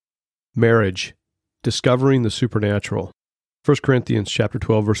Marriage, discovering the supernatural. 1 Corinthians chapter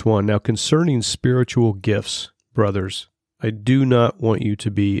 12, verse 1. Now concerning spiritual gifts, brothers, I do not want you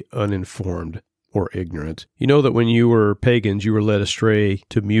to be uninformed or ignorant. You know that when you were pagans, you were led astray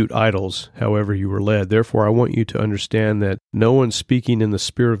to mute idols, however you were led. Therefore, I want you to understand that no one speaking in the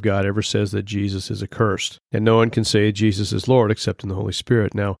Spirit of God ever says that Jesus is accursed, and no one can say Jesus is Lord except in the Holy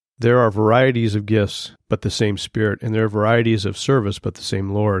Spirit. Now, there are varieties of gifts, but the same Spirit, and there are varieties of service, but the same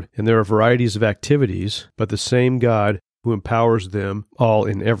Lord, and there are varieties of activities, but the same God who empowers them all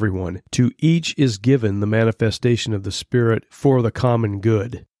in everyone. To each is given the manifestation of the Spirit for the common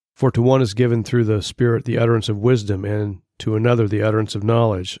good. For to one is given through the Spirit the utterance of wisdom, and to another the utterance of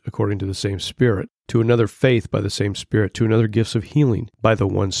knowledge, according to the same Spirit. To another faith by the same Spirit. To another gifts of healing by the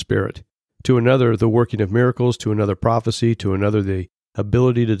one Spirit. To another the working of miracles. To another prophecy. To another the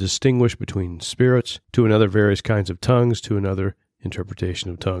ability to distinguish between spirits, to another various kinds of tongues, to another interpretation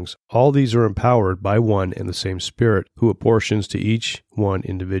of tongues. All these are empowered by one and the same Spirit, who apportions to each one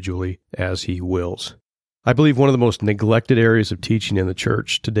individually as he wills. I believe one of the most neglected areas of teaching in the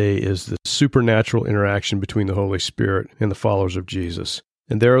church today is the supernatural interaction between the Holy Spirit and the followers of Jesus.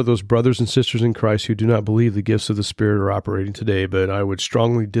 And there are those brothers and sisters in Christ who do not believe the gifts of the Spirit are operating today, but I would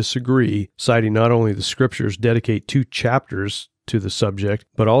strongly disagree, citing not only the Scriptures dedicate 2 chapters to the subject,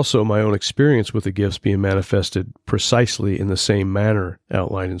 but also my own experience with the gifts being manifested precisely in the same manner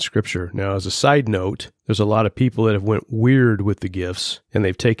outlined in Scripture. Now, as a side note, there's a lot of people that have went weird with the gifts, and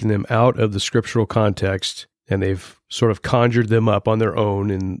they've taken them out of the scriptural context, and they've sort of conjured them up on their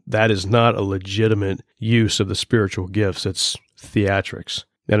own, and that is not a legitimate use of the spiritual gifts. It's theatrics.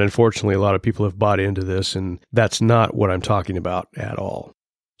 And unfortunately, a lot of people have bought into this, and that's not what I'm talking about at all.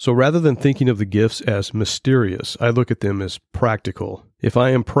 So rather than thinking of the gifts as mysterious, I look at them as practical. If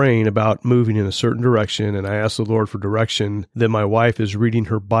I am praying about moving in a certain direction and I ask the Lord for direction, then my wife is reading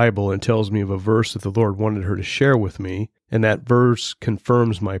her Bible and tells me of a verse that the Lord wanted her to share with me, and that verse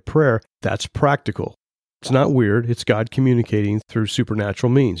confirms my prayer, that's practical. It's not weird. It's God communicating through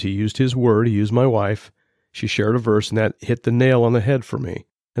supernatural means. He used His Word. He used my wife. She shared a verse, and that hit the nail on the head for me.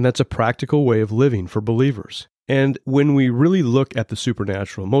 And that's a practical way of living for believers. And when we really look at the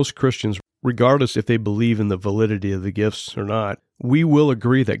supernatural, most Christians, regardless if they believe in the validity of the gifts or not, we will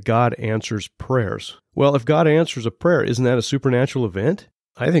agree that God answers prayers. Well, if God answers a prayer, isn't that a supernatural event?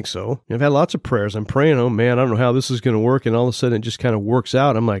 I think so. I've had lots of prayers. I'm praying, oh man, I don't know how this is going to work, and all of a sudden it just kind of works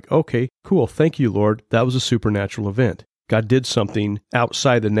out. I'm like, okay, cool, thank you, Lord. That was a supernatural event. God did something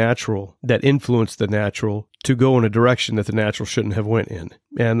outside the natural that influenced the natural to go in a direction that the natural shouldn't have went in.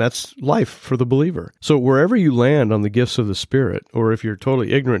 And that's life for the believer. So wherever you land on the gifts of the Spirit, or if you're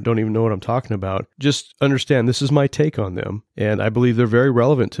totally ignorant, don't even know what I'm talking about, just understand this is my take on them. And I believe they're very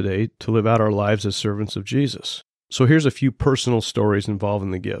relevant today to live out our lives as servants of Jesus. So here's a few personal stories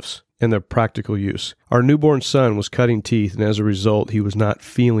involving the gifts and their practical use. Our newborn son was cutting teeth, and as a result, he was not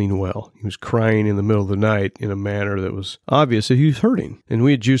feeling well. He was crying in the middle of the night in a manner that was obvious that he was hurting. And we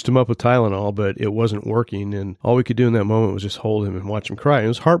had juiced him up with Tylenol, but it wasn't working, and all we could do in that moment was just hold him and watch him cry. And it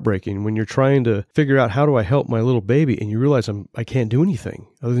was heartbreaking when you're trying to figure out, how do I help my little baby? And you realize I can't do anything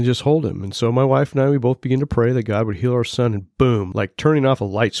other than just hold him. And so my wife and I, we both began to pray that God would heal our son, and boom, like turning off a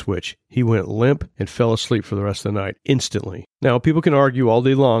light switch, he went limp and fell asleep for the rest of the night instantly. Now, people can argue all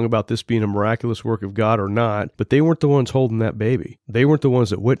day long about this being a miraculous work of God or not, but they weren't the ones holding that baby. They weren't the ones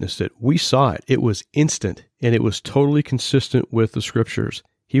that witnessed it. We saw it. It was instant, and it was totally consistent with the Scriptures.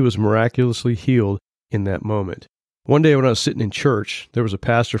 He was miraculously healed in that moment. One day when I was sitting in church, there was a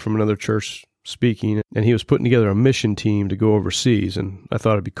pastor from another church speaking, and he was putting together a mission team to go overseas, and I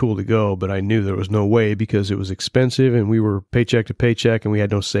thought it'd be cool to go, but I knew there was no way because it was expensive, and we were paycheck to paycheck, and we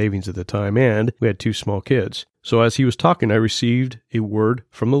had no savings at the time, and we had 2 small kids. So as he was talking, I received a word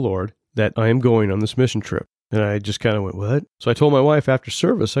from the Lord that I am going on this mission trip. And I just kind of went, what? So I told my wife after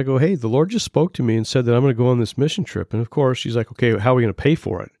service, I go, hey, the Lord just spoke to me and said that I'm going to go on this mission trip. And of course, she's like, okay, how are we going to pay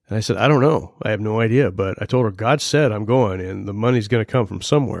for it? And I said, I don't know. I have no idea. But I told her, God said I'm going, and the money's going to come from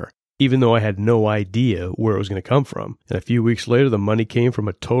somewhere, even though I had no idea where it was going to come from. And a few weeks later, the money came from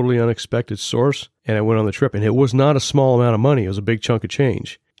a totally unexpected source, and I went on the trip. And it was not a small amount of money. It was a big chunk of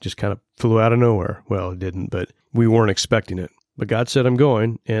change. Just kind of flew out of nowhere. Well, it didn't, but we weren't expecting it. But God said I'm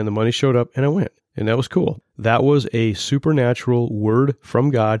going, and the money showed up, and I went. And that was cool. That was a supernatural word from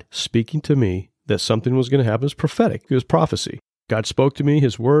God speaking to me that something was going to happen. It was prophetic. It was prophecy. God spoke to me,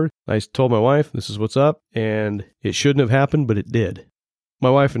 His word. I told my wife, this is what's up. And it shouldn't have happened, but it did. My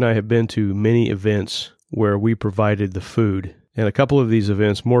wife and I have been to many events where we provided the food And a couple of these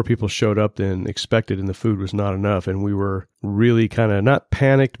events, more people showed up than expected, and the food was not enough. And we were really kind of not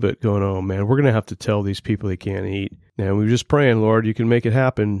panicked, but going, oh man, we're going to have to tell these people they can't eat. And we were just praying, Lord, you can make it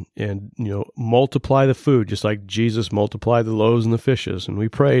happen and, multiply the food, just like Jesus multiplied the loaves and the fishes. And we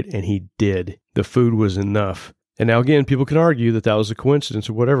prayed, and he did. The food was enough. And now, again, people can argue that was a coincidence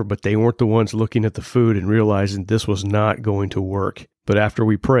or whatever, but they weren't the ones looking at the food and realizing this was not going to work. But after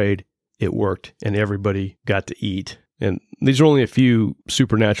we prayed, it worked, and everybody got to eat. And these are only a few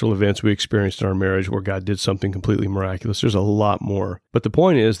supernatural events we experienced in our marriage where God did something completely miraculous. There's a lot more. But the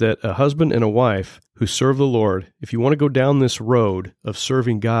point is that a husband and a wife who serve the Lord, if you want to go down this road of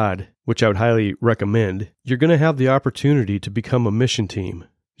serving God, which I would highly recommend, you're going to have the opportunity to become a mission team.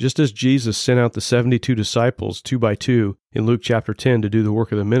 Just as Jesus sent out the 72 disciples 2 by 2 in Luke chapter 10 to do the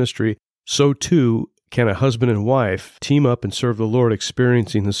work of the ministry, so too can a husband and wife team up and serve the Lord,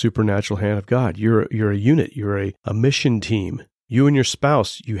 experiencing the supernatural hand of God. You're a unit. You're a mission team. You and your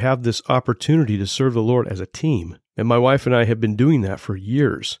spouse, you have this opportunity to serve the Lord as a team. And my wife and I have been doing that for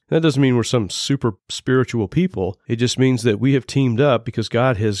years. That doesn't mean we're some super spiritual people. It just means that we have teamed up because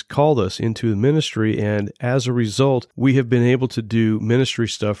God has called us into the ministry, and as a result, we have been able to do ministry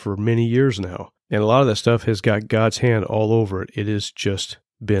stuff for many years now. And a lot of that stuff has got God's hand all over it. It has just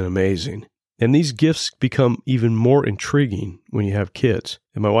been amazing. And these gifts become even more intriguing when you have kids.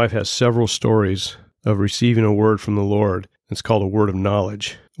 And my wife has several stories of receiving a word from the Lord. It's called a word of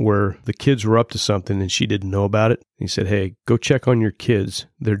knowledge, where the kids were up to something and she didn't know about it. He said, hey, go check on your kids.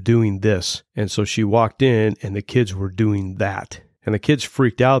 They're doing this. And so she walked in and the kids were doing that. And the kids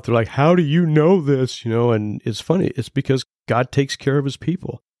freaked out. They're like, how do you know this? And it's funny. It's because God takes care of his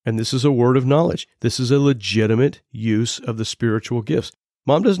people. And this is a word of knowledge. This is a legitimate use of the spiritual gifts.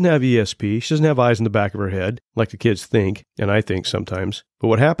 Mom doesn't have ESP. She doesn't have eyes in the back of her head like the kids think, and I think sometimes. But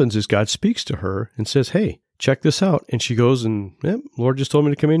what happens is God speaks to her and says, hey, check this out. And she goes and, Lord just told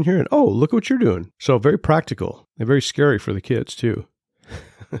me to come in here, and oh, look what you're doing. So very practical and very scary for the kids too.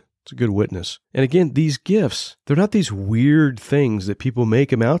 It's a good witness. And again, these gifts, they're not these weird things that people make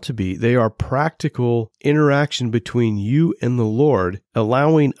them out to be. They are practical interaction between you and the Lord,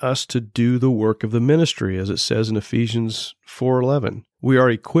 allowing us to do the work of the ministry, as it says in Ephesians 4:11. We are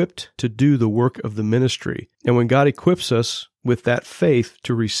equipped to do the work of the ministry. And when God equips us with that faith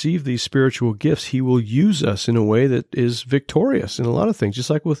to receive these spiritual gifts, he will use us in a way that is victorious in a lot of things, just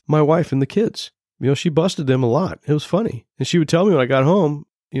like with my wife and the kids. She busted them a lot. It was funny. And she would tell me when I got home,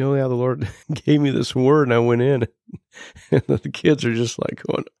 the Lord gave me this word, and I went in, and the kids are just like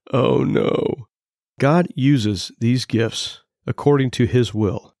going, oh no. God uses these gifts according to his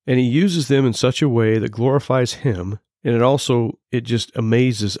will, and he uses them in such a way that glorifies him, and it just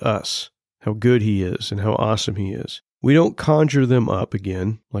amazes us how good he is and how awesome he is. We don't conjure them up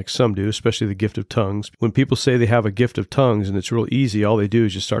again, like some do, especially the gift of tongues. When people say they have a gift of tongues and it's real easy, all they do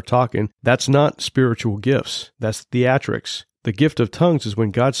is just start talking, that's not spiritual gifts. That's theatrics. The gift of tongues is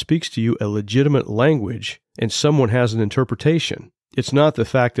when God speaks to you a legitimate language and someone has an interpretation. It's not the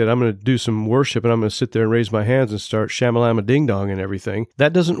fact that I'm going to do some worship and I'm going to sit there and raise my hands and start shamalama ding dong and everything.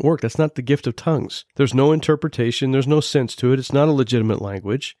 That doesn't work. That's not the gift of tongues. There's no interpretation. There's no sense to it. It's not a legitimate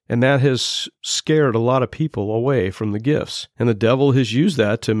language. And that has scared a lot of people away from the gifts. And the devil has used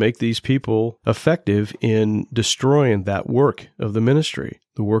that to make these people effective in destroying that work of the ministry,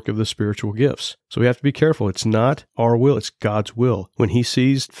 the work of the spiritual gifts. So we have to be careful. It's not our will. It's God's will. When he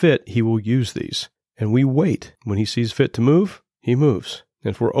sees fit, he will use these. And we wait. When he sees fit to move, he moves.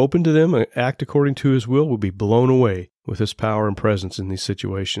 And if we're open to them and act according to his will, we'll be blown away with his power and presence in these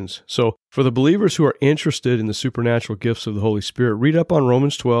situations. So for the believers who are interested in the supernatural gifts of the Holy Spirit, read up on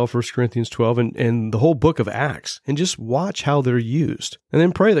Romans 12, 1 Corinthians 12, and the whole book of Acts, and just watch how they're used. And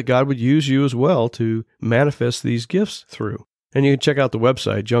then pray that God would use you as well to manifest these gifts through. And you can check out the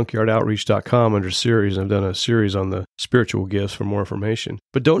website, junkyardoutreach.com, under series. I've done a series on the spiritual gifts for more information.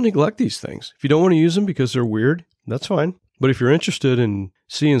 But don't neglect these things. If you don't want to use them because they're weird, that's fine. But if you're interested in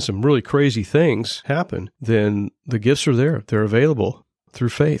seeing some really crazy things happen, then the gifts are there. They're available through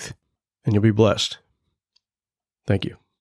faith, and you'll be blessed. Thank you.